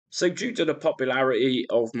So due to the popularity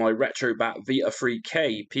of my RetroBat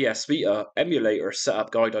Vita3k PS Vita emulator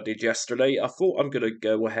setup guide I did yesterday, I thought I'm going to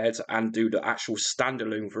go ahead and do the actual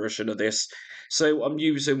standalone version of this. So I'm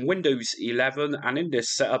using Windows 11, and in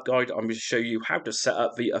this setup guide I'm going to show you how to set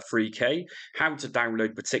up Vita3k, how to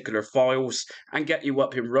download particular files and get you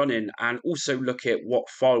up and running, and also look at what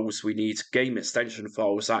files we need, game extension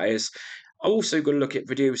files that is. I'm also going to look at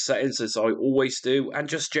video settings as I always do, and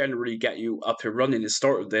just generally get you up and running the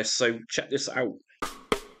start of this, so check this out.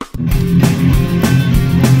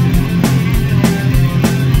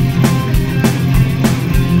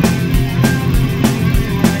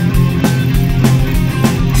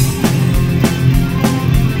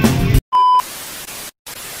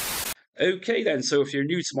 Okay then, so if you're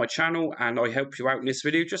new to my channel and I help you out in this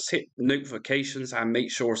video, just hit notifications and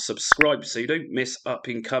make sure subscribe so you don't miss up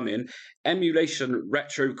and coming emulation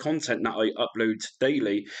retro content that I upload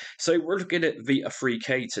daily. So we're looking at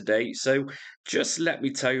Vita3k today, so just let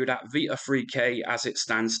me tell you that Vita3k as it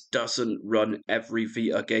stands doesn't run every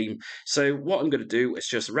Vita game. So what I'm going to do is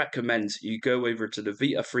just recommend you go over to the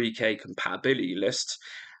Vita3k compatibility list,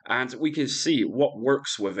 and we can see what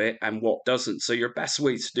works with it and what doesn't. So your best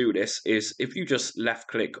way to do this is if you just left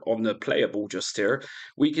click on the playable just here,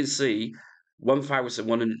 we can see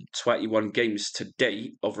 1121 games to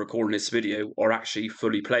date of recording this video are actually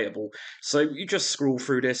fully playable. So you just scroll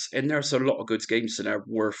through this and there's a lot of good games in there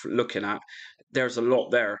worth looking at. There's a lot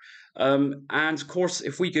there. And of course,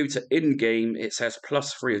 if we go to in-game, it says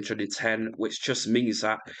plus 310, which just means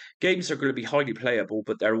that games are going to be highly playable,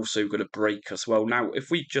 but they're also going to break as well. Now, if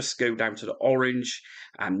we just go down to the orange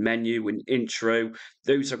and menu and intro,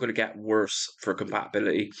 those are going to get worse for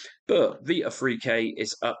compatibility. But Vita3k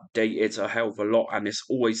is updated a hell of a lot and it's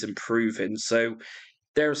always improving. So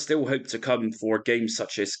there's still hope to come for games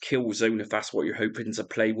such as Killzone, if that's what you're hoping to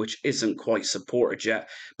play, which isn't quite supported yet.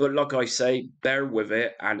 But like I say, bear with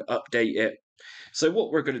it and update it. So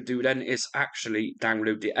what we're going to do then is actually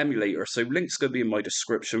download the emulator. So link's going to be in my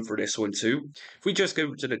description for this one too. If we just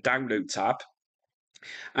go to the download tab,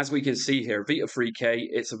 as we can see here, Vita3k,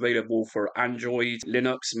 it's available for Android,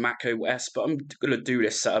 Linux, Mac OS, but I'm going to do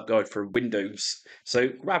this setup guide for Windows. So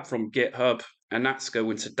grab from GitHub, and that's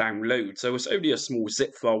going to download. So it's only a small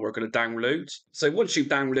zip file we're going to download. So once you've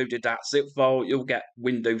downloaded that zip file, you'll get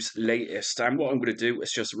Windows latest. And what I'm going to do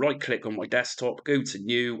is just right click on my desktop, go to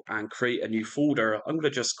new and create a new folder. I'm going to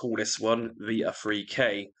just call this one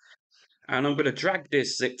Vita3k. And I'm going to drag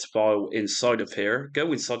this zipped file inside of here,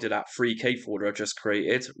 go inside of that 3K folder I just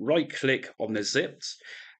created, right click on the zipped,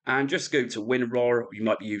 and just go to WinRAR. You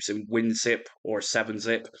might be using WinZip or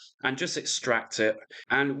 7-zip, and just extract it.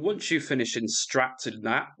 And once you finish extracting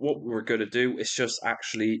that, what we're going to do is just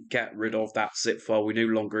actually get rid of that zip file. We no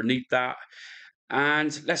longer need that.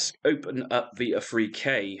 And let's open up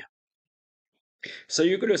Vita3k. So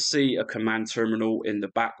you're going to see a command terminal in the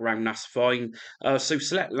background, that's fine. So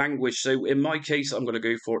select language. So in my case, I'm going to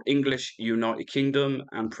go for English United Kingdom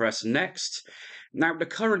and press next. Now the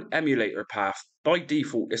current emulator path, by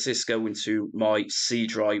default, this is going to my C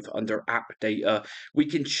drive under app data. We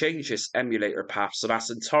can change this emulator path, so that's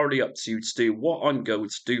entirely up to you to do. What I'm going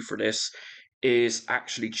to do for this is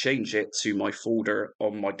actually change it to my folder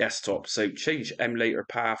on my desktop. So change emulator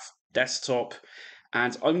path, desktop,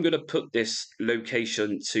 and I'm going to put this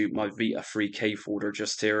location to my Vita3k folder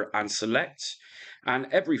just here and select. And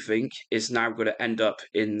everything is now going to end up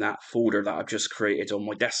in that folder that I've just created on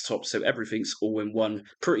my desktop. So everything's all in one,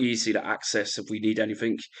 pretty easy to access if we need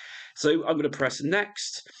anything. So I'm going to press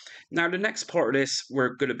next. Now the next part of this,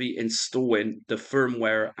 we're going to be installing the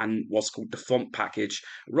firmware and what's called the font package.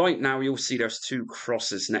 Right now you'll see there's two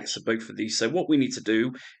crosses next to both of these. So what we need to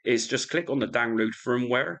do is just click on the download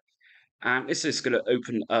firmware. And this is going to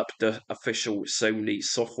open up the official Sony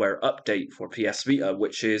software update for PS Vita,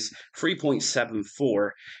 which is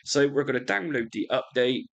 3.74. So we're going to download the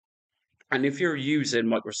update. And if you're using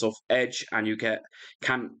Microsoft Edge and you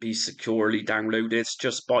can't be securely downloaded,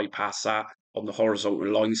 just bypass that on the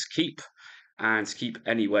horizontal lines, keep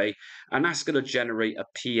anyway. And that's going to generate a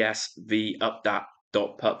PSV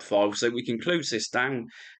update.pub file. So we can close this down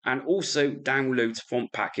and also download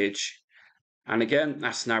font package. And again,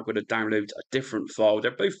 that's now going to download a different file.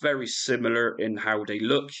 They're both very similar in how they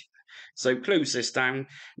look. So close this down.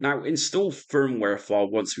 Now install firmware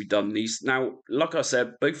file once we've done these. Now, like I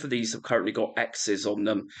said, both of these have currently got X's on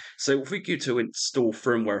them. So if we go to install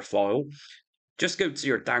firmware file, just go to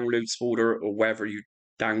your downloads folder or wherever you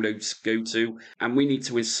downloads go to, and we need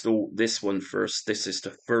to install this one first. This is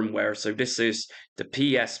the firmware. So this is the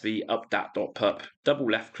PSV update.pub. Double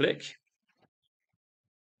left click.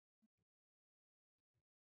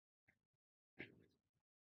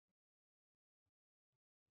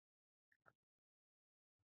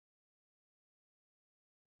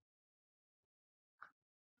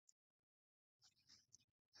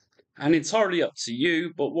 And entirely up to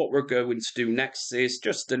you, but what we're going to do next is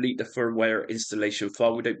just delete the firmware installation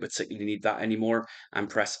file. We don't particularly need that anymore, and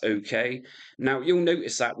press OK. Now you'll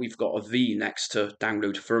notice that we've got a V next to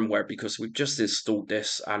download firmware because we've just installed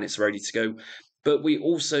this and it's ready to go. But we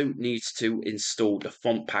also need to install the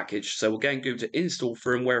font package. So again, go to install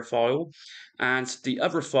firmware file, and the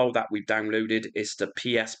other file that we've downloaded is the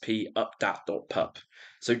psp updat.pup.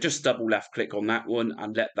 So just double left click on that one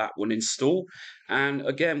and let that one install. And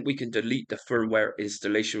again, we can delete the firmware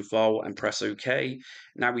installation file and press OK.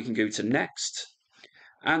 Now we can go to next.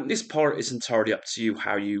 And this part is entirely up to you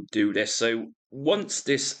how you do this. So once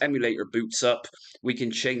this emulator boots up, we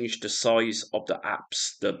can change the size of the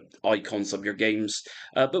apps, the icons of your games.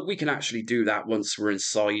 But we can actually do that once we're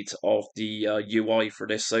inside of the UI for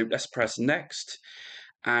this. So let's press next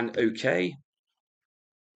and OK.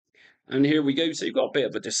 And here we go. So you've got a bit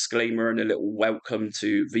of a disclaimer and a little welcome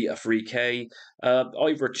to Vita3k.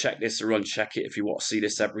 Either check this or uncheck it if you want to see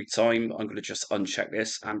this every time. I'm going to just uncheck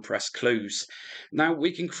this and press close. Now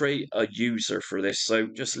we can create a user for this. So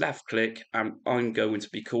just left click and I'm going to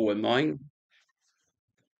be calling mine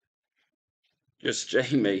just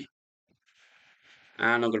Jamie.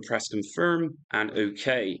 And I'm going to press confirm and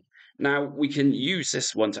OK. Now we can use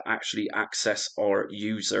this one to actually access our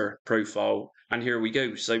user profile. And here we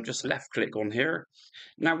go. So just left click on here.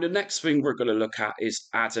 Now the next thing we're going to look at is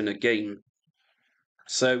adding a game.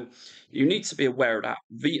 So you need to be aware that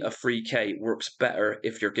Vita3k works better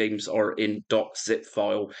if your games are in .zip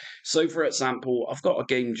file. So for example, I've got a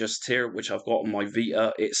game just here, which I've got on my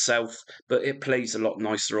Vita itself, but it plays a lot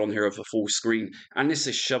nicer on here with a full screen. And this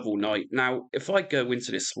is Shovel Knight. Now, if I go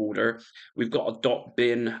into this folder, we've got a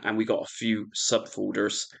 .bin and we've got a few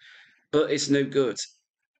subfolders, but it's no good.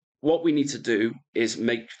 What we need to do is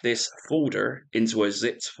make this folder into a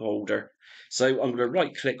zipped folder. So I'm going to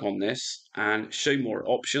right click on this and show more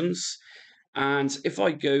options. And if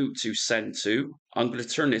I go to send to, I'm going to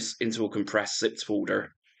turn this into a compressed zipped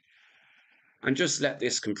folder. And just let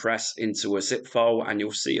this compress into a zip file, and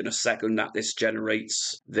you'll see in a second that this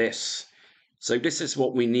generates this. So this is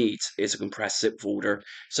what we need, is a compressed zip folder.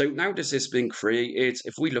 So now this has been created,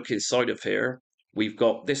 if we look inside of here, we've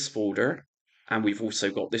got this folder and we've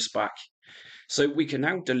also got this back. So we can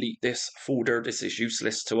now delete this folder. This is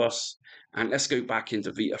useless to us. And let's go back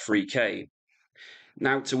into Vita3k.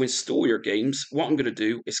 Now to install your games, what I'm going to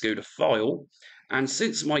do is go to File. And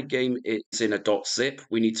since my game is in a .zip,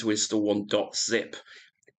 we need to install on .zip.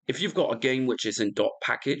 If you've got a game which is in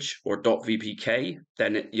 .package or .vpk,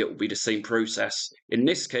 then it will be the same process. In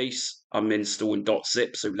this case, I'm installing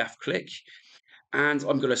 .zip, so left click. And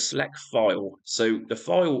I'm going to select File. So the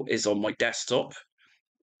file is on my desktop.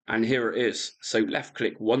 And here it is. So left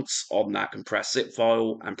click once on that compressed zip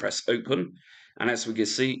file and press open. And as we can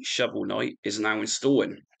see, Shovel Knight is now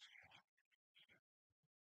installing.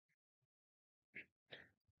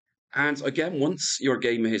 And again, once your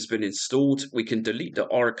game has been installed, we can delete the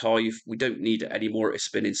archive. We don't need it anymore. It's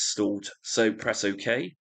been installed. So press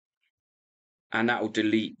OK. And that will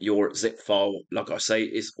delete your zip file. Like I say,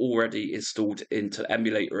 it's already installed into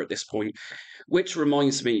Emulator at this point. Which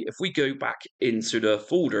reminds me, if we go back into the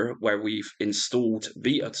folder where we've installed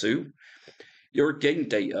Vita 2, your game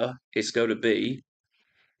data is going to be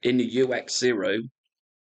in the UX0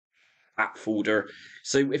 app folder.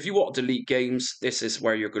 So if you want to delete games, this is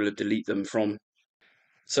where you're going to delete them from.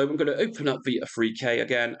 So I'm going to open up Vita3k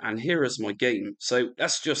again, and here is my game. So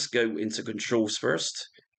let's just go into controls first,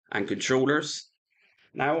 and controllers.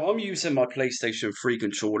 Now, I'm using my PlayStation 3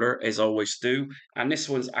 controller, as I always do, and this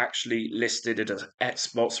one's actually listed as an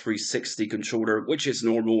Xbox 360 controller, which is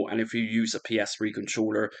normal, and if you use a PS3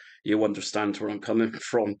 controller, you'll understand where I'm coming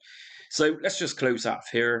from. So let's just close that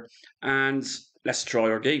here, and let's try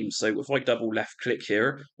our game. So if I double left click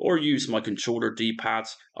here, or use my controller D-pad,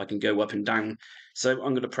 I can go up and down. So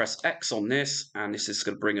I'm going to press X on this, and this is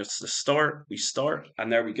going to bring us to the start. We start,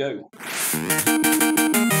 and there we go.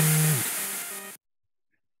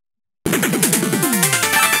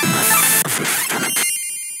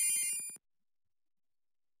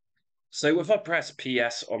 So if I press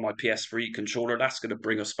PS on my PS3 controller, that's going to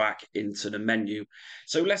bring us back into the menu.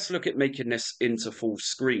 So let's look at making this into full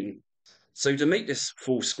screen. So to make this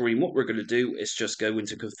full screen, what we're going to do is just go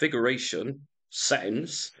into configuration,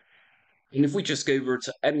 settings, and if we just go over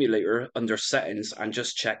to emulator under settings and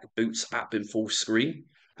just check boots app in full screen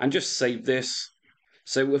and just save this.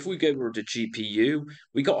 So if we go over to GPU,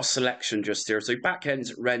 we got a selection just here. So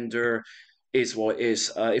backend render is what it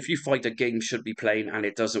is. If you find a game should be playing and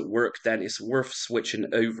it doesn't work, then it's worth switching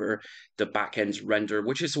over the backend render,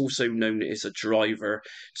 which is also known as a driver.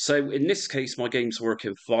 So in this case, my game's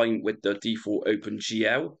working fine with the default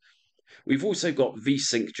OpenGL. We've also got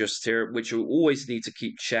VSync just here, which you'll always need to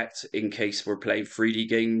keep checked in case we're playing 3D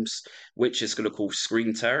games, which is going to cause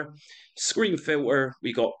screen tear. Screen filter,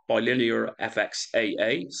 we got bilinear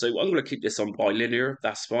FXAA, so I'm going to keep this on bilinear,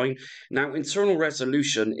 that's fine. Now, internal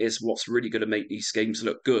resolution is what's really going to make these games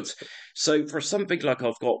look good. So for something like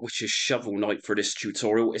I've got, which is Shovel Knight for this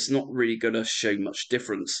tutorial, it's not really going to show much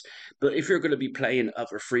difference. But if you're going to be playing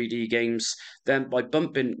other 3D games, then by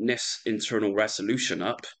bumping this internal resolution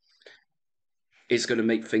up, is going to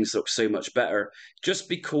make things look so much better. Just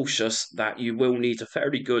be cautious that you will need a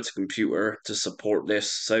fairly good computer to support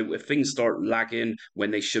this. So if things start lagging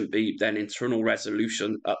when they shouldn't be, then internal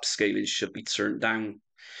resolution upscaling should be turned down.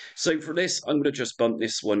 So for this, I'm going to just bump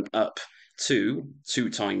this one up to 2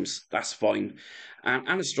 times. That's fine. And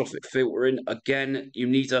anisotropic filtering, again, you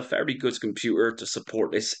need a fairly good computer to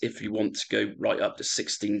support this if you want to go right up to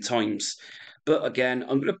 16 times. But again,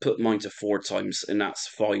 I'm going to put mine to 4 times, and that's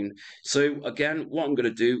fine. So again, what I'm going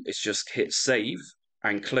to do is just hit save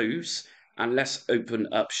and close, and let's open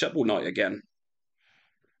up Shovel Knight again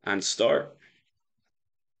and start.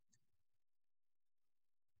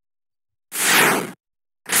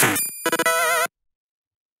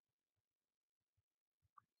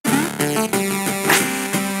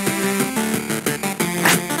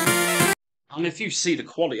 And if you see the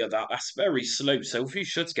quality of that, that's very slow. So if you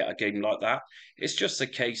should get a game like that, it's just a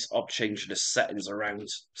case of changing the settings around.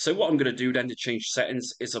 So what I'm going to do then to change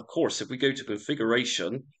settings is, of course, if we go to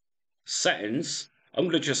configuration, settings, I'm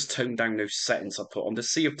going to just tone down those settings I put on to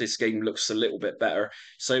see if this game looks a little bit better.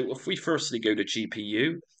 So if we firstly go to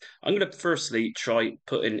GPU, I'm going to firstly try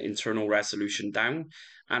putting internal resolution down,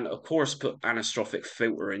 and of course put anisotropic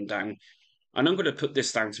filtering down. And I'm going to put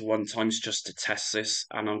this down to 1 times just to test this.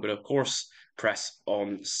 And I'm going to, of course, press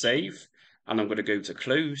on save. And I'm going to go to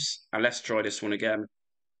close. And let's try this one again.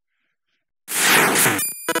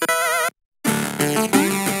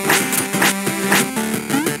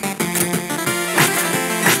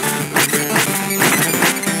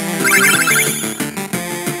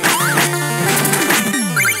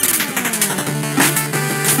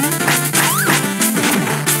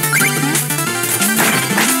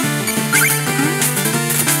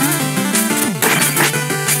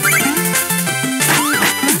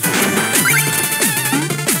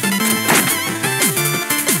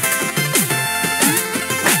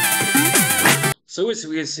 So as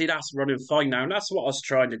we can see, that's running fine now, and that's what I was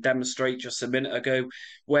trying to demonstrate just a minute ago,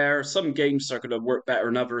 where some games are going to work better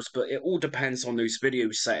than others, but it all depends on those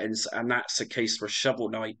video settings, and that's the case for Shovel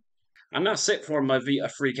Knight. And that's it for my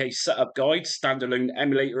Vita3k setup guide, Standalone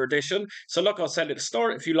Emulator Edition. So like I said at the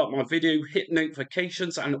start, if you like my video, hit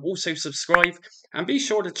notifications and also subscribe. And be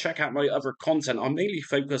sure to check out my other content. I mainly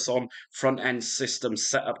focus on front-end system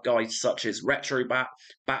setup guides such as RetroBat,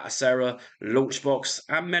 Batacera, Launchbox,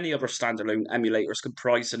 and many other standalone emulators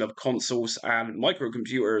comprising of consoles and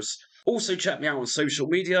microcomputers. Also, check me out on social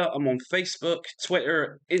media. I'm on Facebook,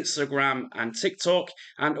 Twitter, Instagram, and TikTok.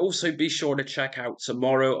 And also be sure to check out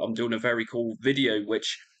tomorrow. I'm doing a very cool video,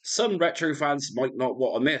 which some retro fans might not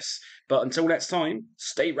want to miss. But until next time,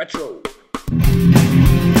 stay retro.